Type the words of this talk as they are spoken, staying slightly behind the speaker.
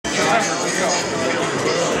I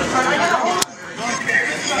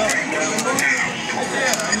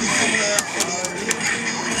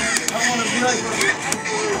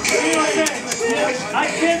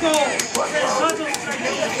can't go.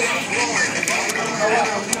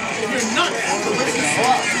 You're nuts.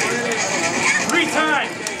 3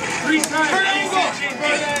 times. 3 times. Turn angle.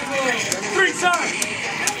 3 times.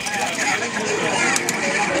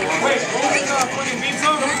 Wait, what was the fucking beat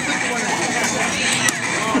song?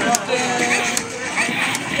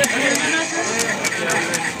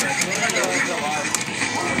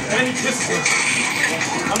 And he kisses him.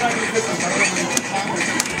 I'm not going to kiss him.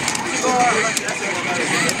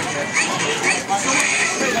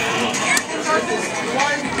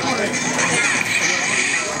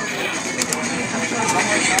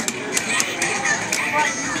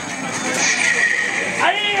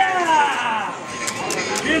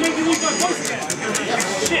 You're gonna make me lose my voice again.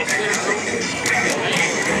 Shit.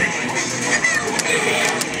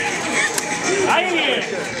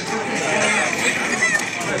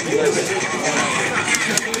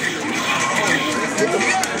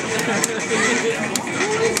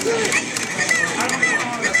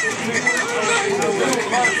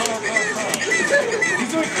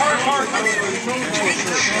 He's doing car.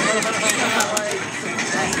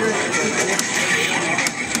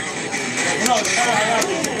 No, it's not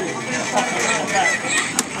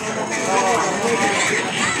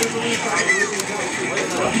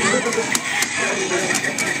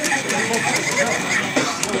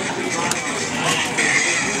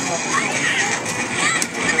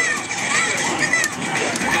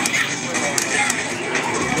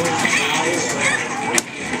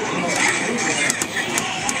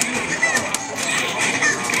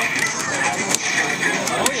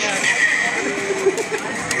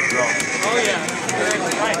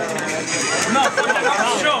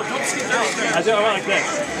I do it like this.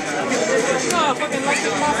 No, fucking like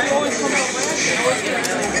this monster always comes out, man.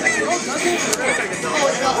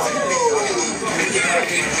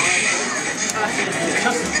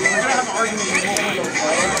 We're gonna have an argument.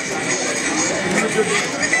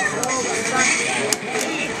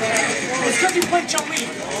 It's because you played Chun-Li.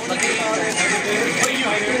 What are you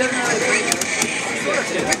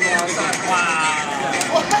Wow.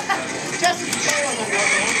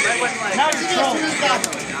 Now you're trolling. He's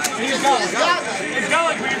got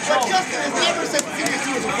like weird trolls. But Justin has never said Serious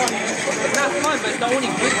was funny. It's not fun, but it's the only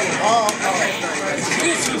good one. Oh, okay.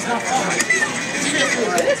 Serious is not fun. Serious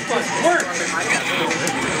It is fun. Work.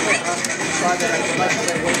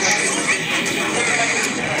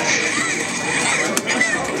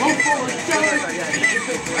 Go forward,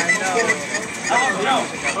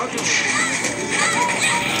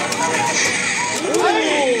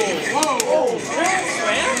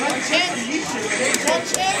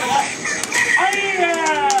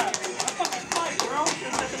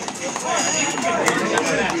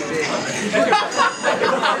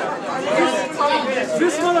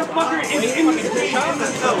 This motherfucker is in the shop.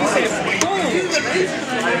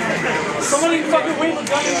 Somebody fucking wait for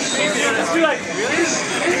gun and just be like, really?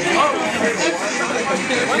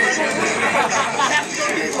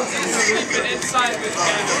 Sleeping inside this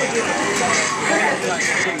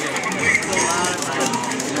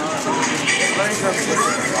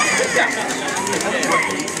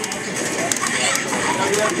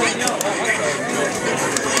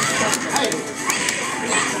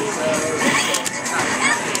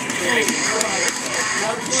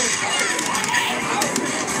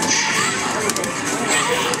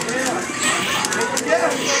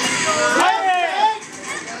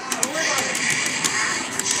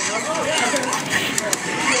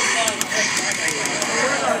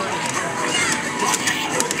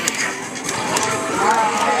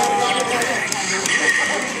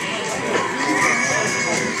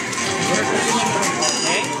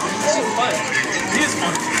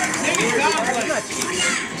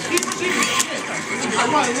I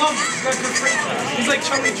love him. He's like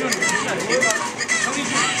Chun-Li Jr. Chun-Li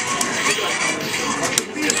Jr.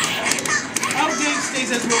 How big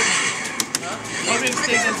stays as Rogan? How big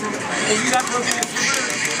stays as Rogan? Is you got Rogan as Super?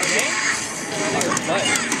 Okay?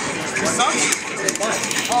 His son?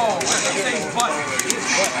 Oh, I thought you said his butt.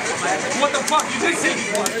 What the fuck? You did say his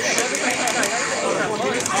butt.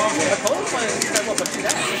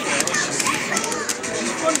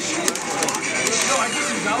 She's fun as shit. No, I guess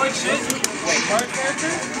you got like shit. Wait, card character?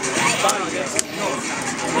 Fine, I guess. No.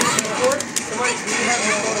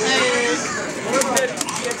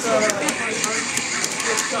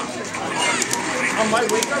 On my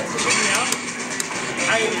wake up to kick me out,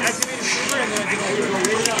 I activated super and then I did a weird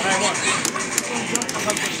it out and I won. I'm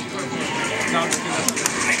not pushing. No, I'm just kidding.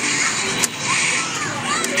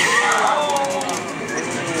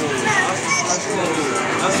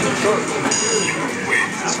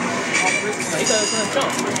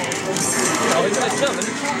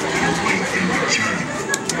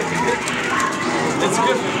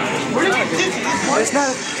 It's not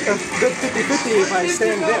a good 50-50 if I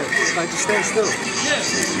stand there. If I just stand still. Yes.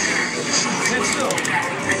 Stand still.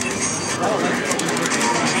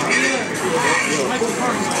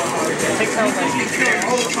 Takes out like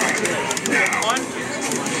One.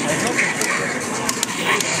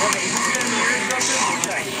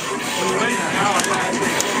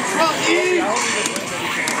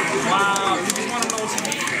 Wow, you just want to know what's in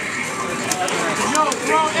it. Yo,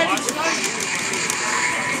 bro, Eddie, son.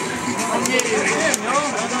 I'm getting it. Damn, yo.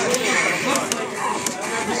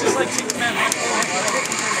 It's just like Chicken Man.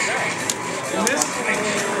 And this?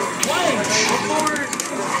 Why? Before.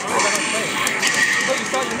 But you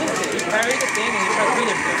thought you missed it. You carried the thing and you tried to read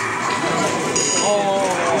it. Oh,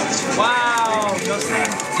 wow. Justin.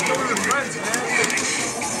 You know we're friends, man.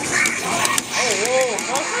 Oh, whoa.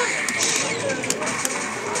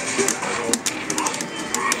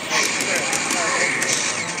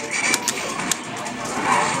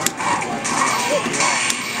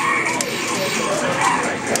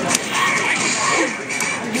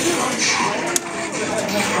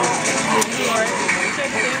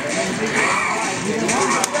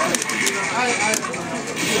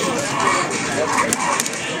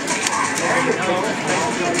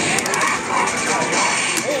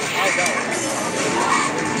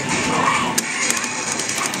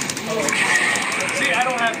 See, I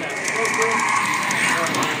don't have that.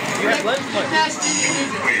 You have lens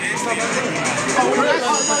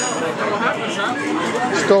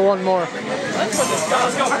Still one more. Let's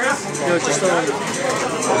go, Chris. Yo, just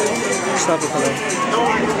stop it for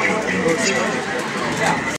now.